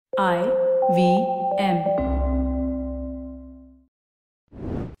IVM.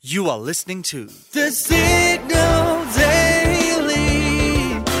 You are listening to The Signal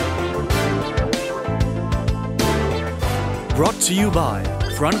Daily. Brought to you by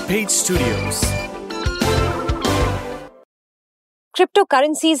Front Page Studios.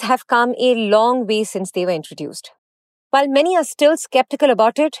 Cryptocurrencies have come a long way since they were introduced. While many are still skeptical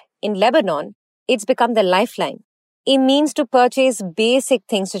about it, in Lebanon, it's become the lifeline, a means to purchase basic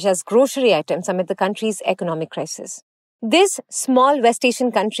things such as grocery items amid the country's economic crisis. This small West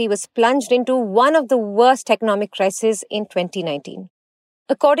Asian country was plunged into one of the worst economic crises in 2019.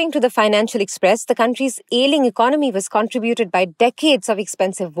 According to the Financial Express, the country's ailing economy was contributed by decades of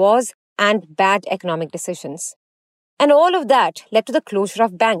expensive wars and bad economic decisions. And all of that led to the closure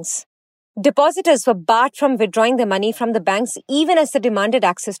of banks. Depositors were barred from withdrawing their money from the banks even as they demanded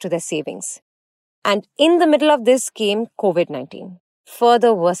access to their savings. And in the middle of this came COVID-19,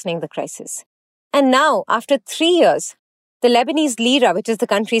 further worsening the crisis. And now, after 3 years, the Lebanese lira, which is the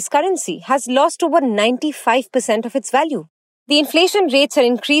country's currency, has lost over 95% of its value. The inflation rates are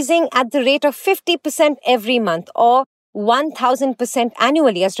increasing at the rate of 50% every month, or 1,000%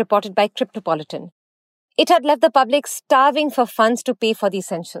 annually, as reported by Cryptopolitan. It had left the public starving for funds to pay for the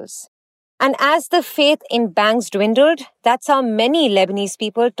essentials. And as the faith in banks dwindled, that's how many Lebanese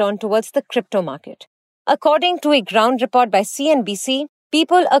people turned towards the crypto market. According to a ground report by CNBC,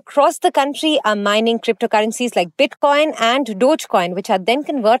 people across the country are mining cryptocurrencies like Bitcoin and Dogecoin, which are then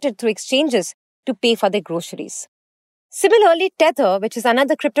converted through exchanges to pay for their groceries. Similarly, Tether, which is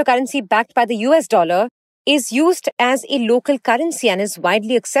another cryptocurrency backed by the US dollar, is used as a local currency and is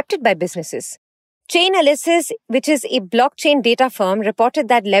widely accepted by businesses. Chainalysis, which is a blockchain data firm, reported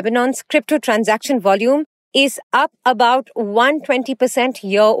that Lebanon's crypto transaction volume is up about 120%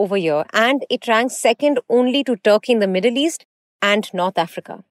 year over year, and it ranks second only to Turkey in the Middle East and North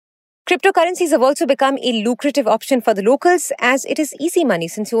Africa. Cryptocurrencies have also become a lucrative option for the locals, as it is easy money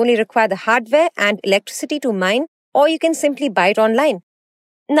since you only require the hardware and electricity to mine, or you can simply buy it online.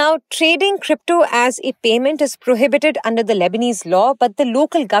 Now, trading crypto as a payment is prohibited under the Lebanese law, but the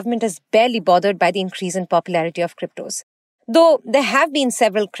local government is barely bothered by the increase in popularity of cryptos. Though there have been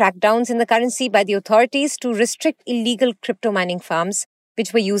several crackdowns in the currency by the authorities to restrict illegal crypto mining farms,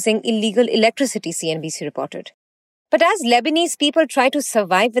 which were using illegal electricity, CNBC reported. But as Lebanese people try to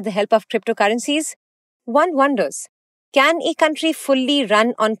survive with the help of cryptocurrencies, one wonders, can a country fully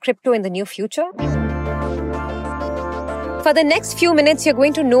run on crypto in the near future? For the next few minutes, you're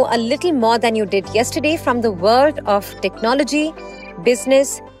going to know a little more than you did yesterday from the world of technology,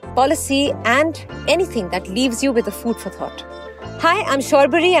 business, policy, and anything that leaves you with a food for thought. Hi, I'm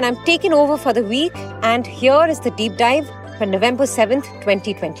Shorbari and I'm taking over for the week, and here is the deep dive for November 7th,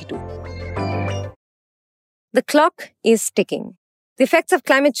 2022. The clock is ticking. The effects of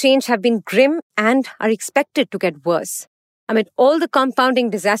climate change have been grim and are expected to get worse. Amid all the compounding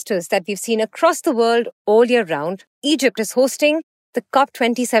disasters that we've seen across the world all year round, Egypt is hosting the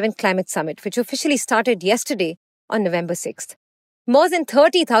COP27 Climate Summit, which officially started yesterday on November 6th. More than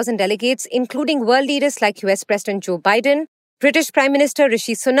 30,000 delegates, including world leaders like US President Joe Biden, British Prime Minister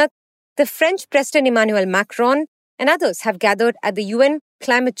Rishi Sunak, the French President Emmanuel Macron, and others have gathered at the UN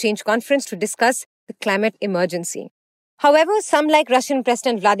Climate Change Conference to discuss the climate emergency. However, some like Russian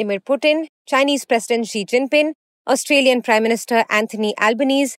President Vladimir Putin, Chinese President Xi Jinping, Australian Prime Minister Anthony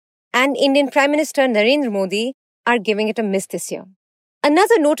Albanese, and Indian Prime Minister Narendra Modi are giving it a miss this year.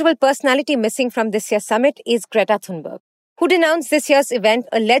 Another notable personality missing from this year's summit is Greta Thunberg, who denounced this year's event,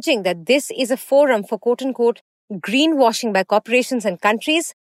 alleging that this is a forum for quote-unquote greenwashing by corporations and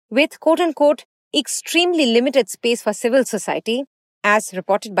countries with quote-unquote extremely limited space for civil society, as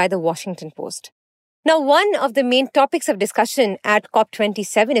reported by the Washington Post. Now, one of the main topics of discussion at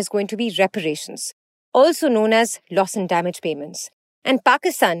COP27 is going to be reparations, also known as loss and damage payments. And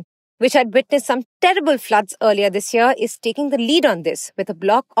Pakistan, which had witnessed some terrible floods earlier this year, is taking the lead on this with a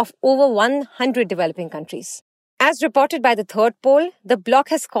bloc of over 100 developing countries. As reported by the third poll, the bloc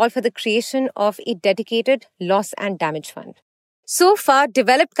has called for the creation of a dedicated loss and damage fund. So far,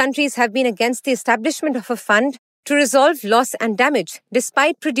 developed countries have been against the establishment of a fund to resolve loss and damage,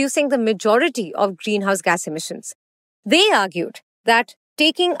 despite producing the majority of greenhouse gas emissions. They argued that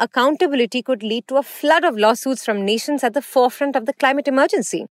taking accountability could lead to a flood of lawsuits from nations at the forefront of the climate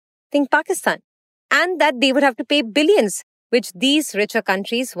emergency, think Pakistan, and that they would have to pay billions, which these richer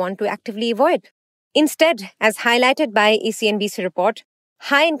countries want to actively avoid. Instead, as highlighted by a CNBC report,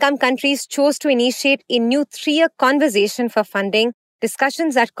 high-income countries chose to initiate a new 3-year conversation for funding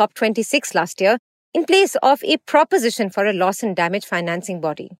discussions at COP26 last year in place of a proposition for a loss and damage financing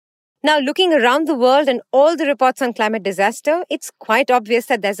body. Now, looking around the world and all the reports on climate disaster, it's quite obvious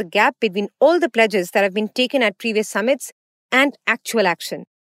that there's a gap between all the pledges that have been taken at previous summits and actual action.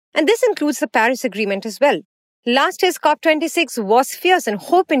 And this includes the Paris Agreement as well. Last year's COP26 was fierce and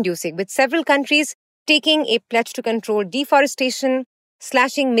hope-inducing, with several countries taking a pledge to control deforestation,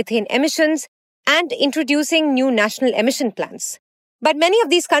 slashing methane emissions, and introducing new national emission plans. But many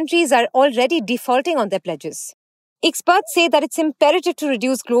of these countries are already defaulting on their pledges. Experts say that it's imperative to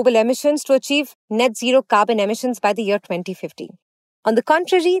reduce global emissions to achieve net zero carbon emissions by the year 2050. On the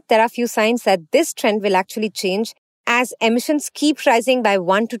contrary, there are few signs that this trend will actually change as emissions keep rising by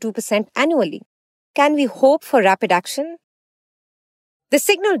 1 to 2% annually. Can we hope for rapid action? The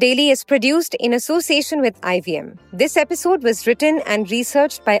Signal Daily is produced in association with IVM. This episode was written and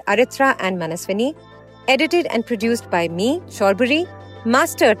researched by Aritra and Manaswini, edited and produced by me, Shorburi,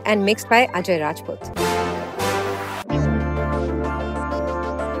 mastered and mixed by Ajay Rajput.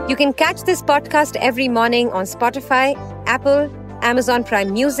 You can catch this podcast every morning on Spotify, Apple, Amazon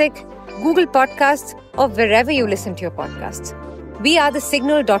Prime Music, Google Podcasts, or wherever you listen to your podcasts. We are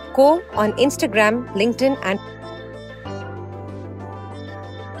thesignal.co on Instagram, LinkedIn, and